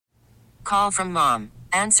Call from mom.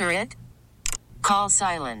 Answer it. Call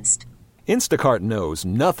silenced. Instacart knows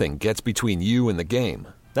nothing gets between you and the game.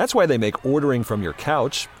 That's why they make ordering from your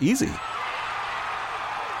couch easy.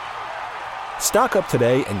 Stock up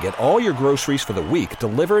today and get all your groceries for the week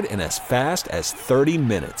delivered in as fast as 30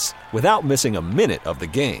 minutes without missing a minute of the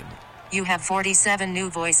game. You have 47 new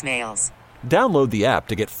voicemails. Download the app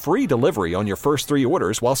to get free delivery on your first 3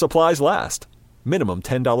 orders while supplies last. Minimum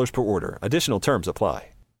 $10 per order. Additional terms apply.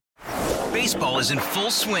 Baseball is in full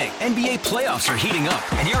swing. NBA playoffs are heating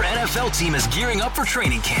up, and your NFL team is gearing up for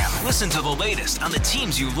training camp. Listen to the latest on the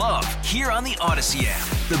teams you love here on the Odyssey app.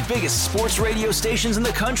 The biggest sports radio stations in the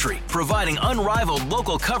country, providing unrivaled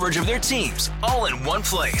local coverage of their teams, all in one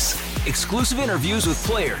place. Exclusive interviews with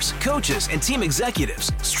players, coaches, and team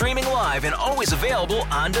executives, streaming live and always available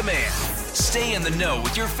on demand. Stay in the know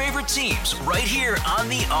with your favorite teams right here on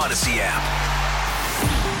the Odyssey app.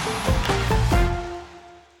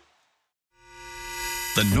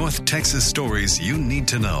 The North Texas stories you need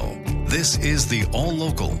to know. This is the All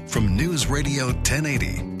Local from News Radio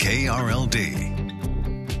 1080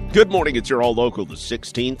 KRLD. Good morning. It's your All Local, the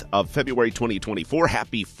 16th of February 2024.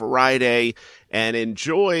 Happy Friday, and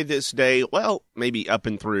enjoy this day. Well, maybe up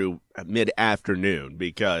and through mid-afternoon,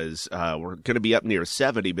 because we're going to be up near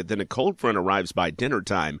 70, but then a cold front arrives by dinner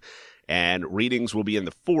time. And readings will be in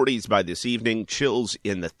the 40s by this evening, chills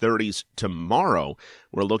in the 30s tomorrow.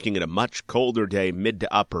 We're looking at a much colder day, mid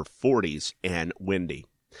to upper 40s, and windy.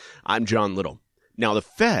 I'm John Little. Now, the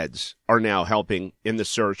feds are now helping in the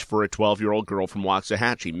search for a 12-year-old girl from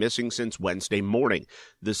Waxahachie, missing since Wednesday morning.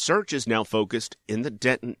 The search is now focused in the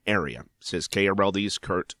Denton area, says KRLD's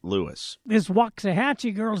Kurt Lewis. This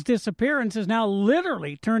Waxahachie girl's disappearance is now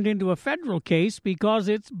literally turned into a federal case because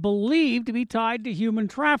it's believed to be tied to human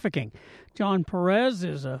trafficking. John Perez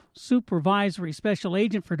is a supervisory special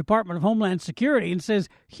agent for Department of Homeland Security and says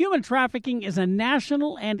human trafficking is a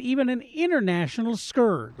national and even an international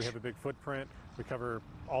scourge. We have a big footprint. We cover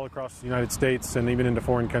all across the United States and even into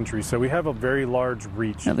foreign countries, so we have a very large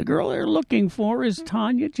reach. Now, the girl they're looking for is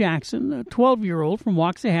Tanya Jackson, a 12-year-old from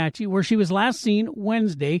Waxahachie, where she was last seen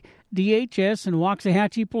Wednesday. DHS and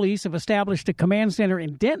Waxahachie police have established a command center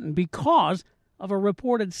in Denton because of a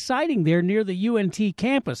reported sighting there near the UNT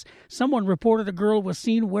campus. Someone reported a girl was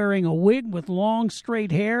seen wearing a wig with long,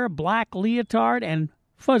 straight hair, black leotard, and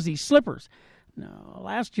fuzzy slippers. Now,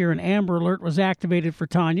 last year, an Amber Alert was activated for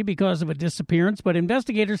Tanya because of a disappearance, but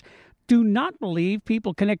investigators do not believe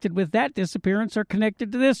people connected with that disappearance are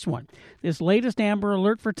connected to this one. This latest Amber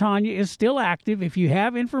Alert for Tanya is still active. If you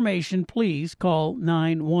have information, please call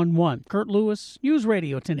 911. Kurt Lewis, News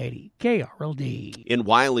Radio 1080, KRLD. In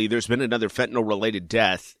Wylie, there's been another fentanyl-related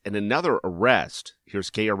death and another arrest. Here's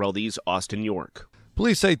KRLD's Austin York.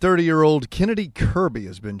 Police say 30-year-old Kennedy Kirby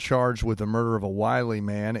has been charged with the murder of a Wylie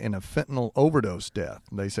man in a fentanyl overdose death.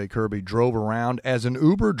 They say Kirby drove around as an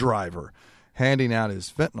Uber driver, handing out his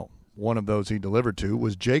fentanyl. One of those he delivered to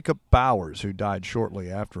was Jacob Bowers, who died shortly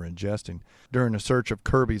after ingesting. During a search of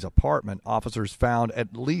Kirby's apartment, officers found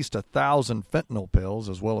at least 1,000 fentanyl pills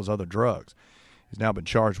as well as other drugs. He's now been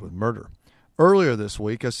charged with murder. Earlier this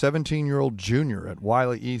week, a 17-year-old junior at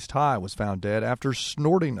Wylie East High was found dead after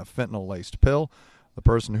snorting a fentanyl-laced pill. The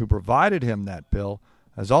person who provided him that pill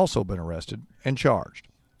has also been arrested and charged.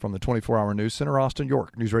 From the 24-hour News Center, Austin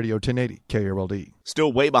York, News Radio 1080, KRLD.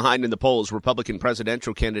 Still way behind in the polls, Republican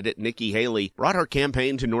presidential candidate Nikki Haley brought her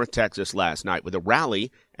campaign to North Texas last night with a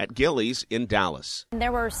rally at Gilley's in Dallas.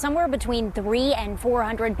 There were somewhere between 300 and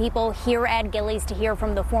 400 people here at Gilley's to hear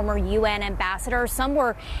from the former UN ambassador. Some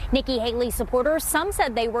were Nikki Haley supporters. Some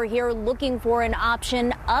said they were here looking for an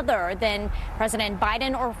option other than President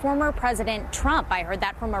Biden or former President Trump. I heard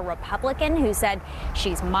that from a Republican who said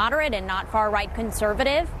she's moderate and not far-right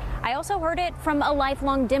conservative. I also heard it from a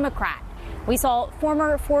lifelong Democrat. We saw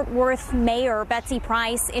former Fort Worth Mayor Betsy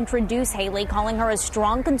Price introduce Haley, calling her a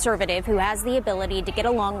strong conservative who has the ability to get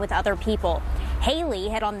along with other people. Haley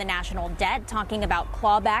hit on the national debt, talking about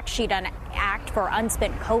clawback she'd enact for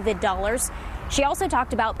unspent COVID dollars. She also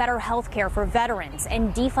talked about better health care for veterans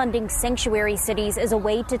and defunding sanctuary cities as a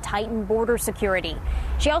way to tighten border security.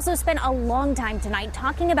 She also spent a long time tonight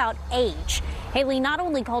talking about age. Haley not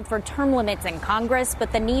only called for term limits in Congress,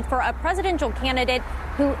 but the need for a presidential candidate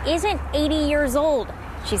who isn't 80 years old.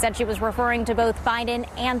 She said she was referring to both Biden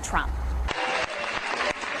and Trump.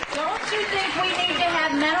 Don't you think we need to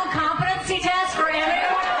have mental competency tests for everyone?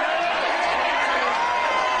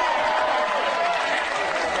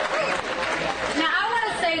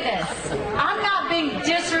 I'm not being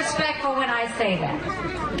disrespectful when I say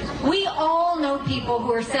that. We all know people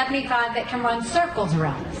who are 75 that can run circles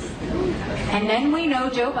around us. And then we know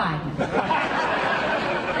Joe Biden.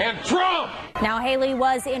 and Trump! Now, Haley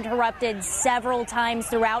was interrupted several times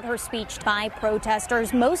throughout her speech by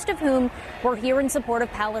protesters, most of whom were here in support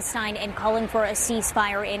of Palestine and calling for a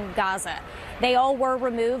ceasefire in Gaza. They all were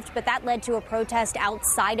removed, but that led to a protest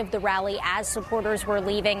outside of the rally as supporters were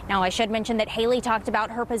leaving. Now, I should mention that Haley talked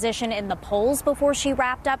about her position in the polls before she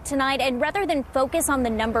wrapped up tonight, and rather than focus on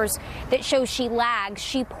the numbers that show she lags,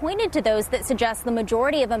 she pointed to those that suggest the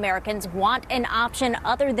majority of Americans want an option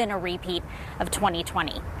other than a repeat of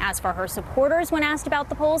 2020. As for her supporters, when asked about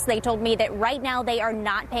the polls, they told me that right now they are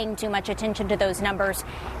not paying too much attention to those numbers,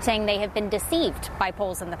 saying they have been deceived by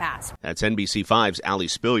polls in the past. That's NBC5's Allie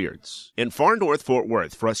Spilliards. In far north Fort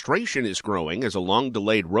Worth, frustration is growing as a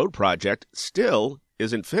long-delayed road project still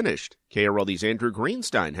isn't finished. KRLD's Andrew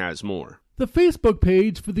Greenstein has more. The Facebook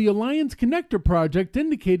page for the Alliance Connector project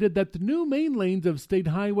indicated that the new main lanes of State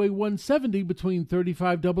Highway 170 between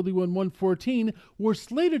 35W and 114 were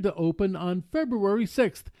slated to open on February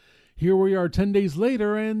 6th. Here we are 10 days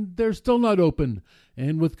later, and they're still not open.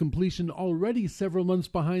 And with completion already several months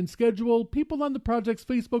behind schedule, people on the project's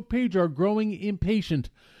Facebook page are growing impatient.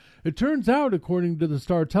 It turns out, according to the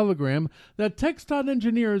Star-Telegram, that TxDOT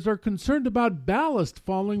engineers are concerned about ballast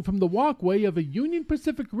falling from the walkway of a Union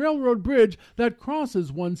Pacific Railroad bridge that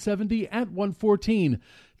crosses 170 at 114.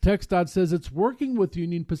 TxDOT says it's working with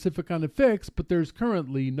Union Pacific on a fix, but there's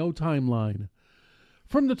currently no timeline.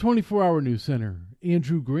 From the 24-Hour News Center,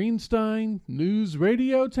 Andrew Greenstein, News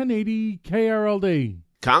Radio 1080 KRLD.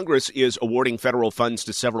 Congress is awarding federal funds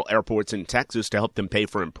to several airports in Texas to help them pay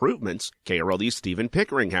for improvements. KRLD's Stephen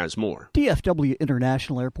Pickering has more. DFW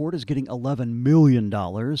International Airport is getting $11 million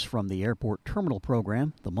from the Airport Terminal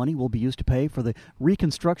Program. The money will be used to pay for the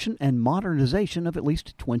reconstruction and modernization of at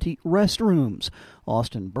least 20 restrooms.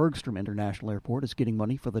 Austin Bergstrom International Airport is getting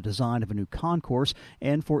money for the design of a new concourse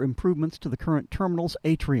and for improvements to the current terminal's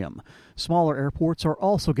atrium. Smaller airports are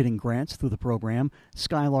also getting grants through the program.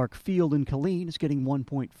 Skylark Field in Killeen is getting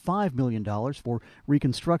 $1.5 million for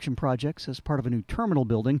reconstruction projects as part of a new terminal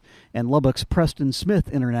building, and Lubbock's Preston Smith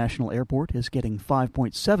International Airport is getting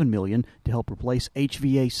 $5.7 million to help replace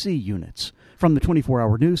HVAC units. From the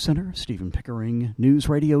 24-Hour News Center, Stephen Pickering, News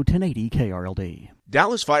Radio 1080 KRLD.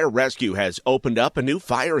 Dallas Fire Rescue has opened up a new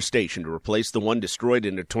fire station to replace the one destroyed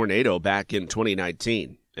in a tornado back in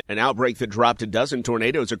 2019. An outbreak that dropped a dozen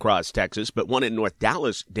tornadoes across Texas, but one in North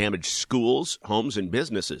Dallas damaged schools, homes, and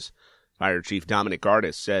businesses. Fire Chief Dominic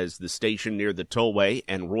Artis says the station near the Tollway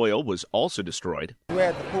and Royal was also destroyed. We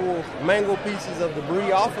had to pull mangled pieces of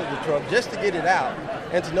debris off of the truck just to get it out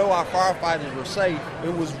and to know our firefighters were safe.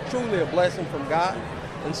 It was truly a blessing from God,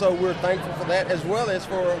 and so we're thankful for that, as well as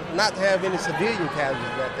for not to have any civilian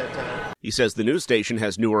casualties at that time. He says the new station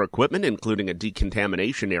has newer equipment, including a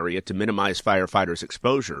decontamination area to minimize firefighters'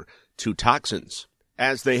 exposure to toxins.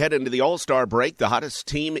 As they head into the All-Star break, the hottest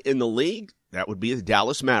team in the league, that would be the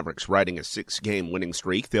Dallas Mavericks, riding a 6-game winning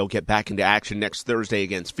streak. They'll get back into action next Thursday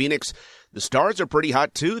against Phoenix. The Stars are pretty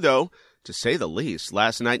hot too, though, to say the least.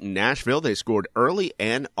 Last night in Nashville, they scored early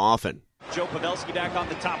and often. Joe Pavelski back on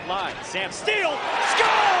the top line. Sam Steele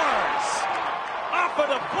scores! Off a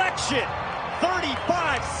deflection.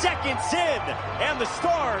 35 seconds in, and the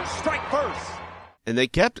Stars strike first. And they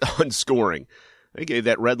kept on scoring. They gave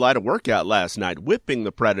that red light a workout last night, whipping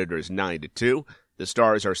the Predators 9-2. The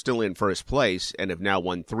Stars are still in first place and have now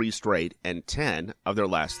won 3 straight and 10 of their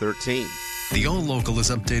last 13. The All Local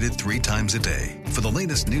is updated 3 times a day. For the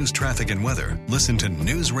latest news, traffic, and weather, listen to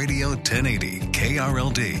News Radio 1080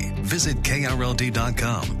 KRLD. Visit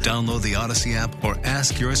KRLD.com, download the Odyssey app, or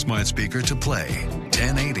ask your smart speaker to play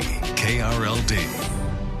 1080 KRLD.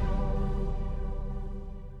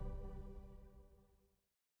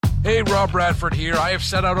 Hey, Rob Bradford here. I have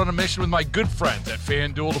set out on a mission with my good friends at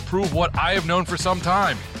FanDuel to prove what I have known for some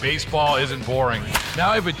time. Baseball isn't boring.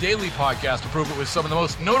 Now I have a daily podcast to prove it with some of the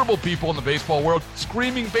most notable people in the baseball world,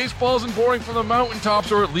 screaming baseball isn't boring from the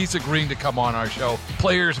mountaintops, or at least agreeing to come on our show.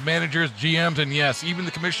 Players, managers, GMs, and yes, even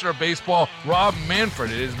the commissioner of baseball, Rob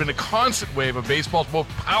Manfred. It has been a constant wave of baseball's most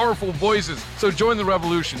powerful voices. So join the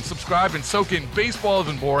revolution. Subscribe and soak in Baseball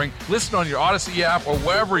Isn't Boring. Listen on your Odyssey app or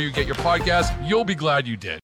wherever you get your podcasts. You'll be glad you did.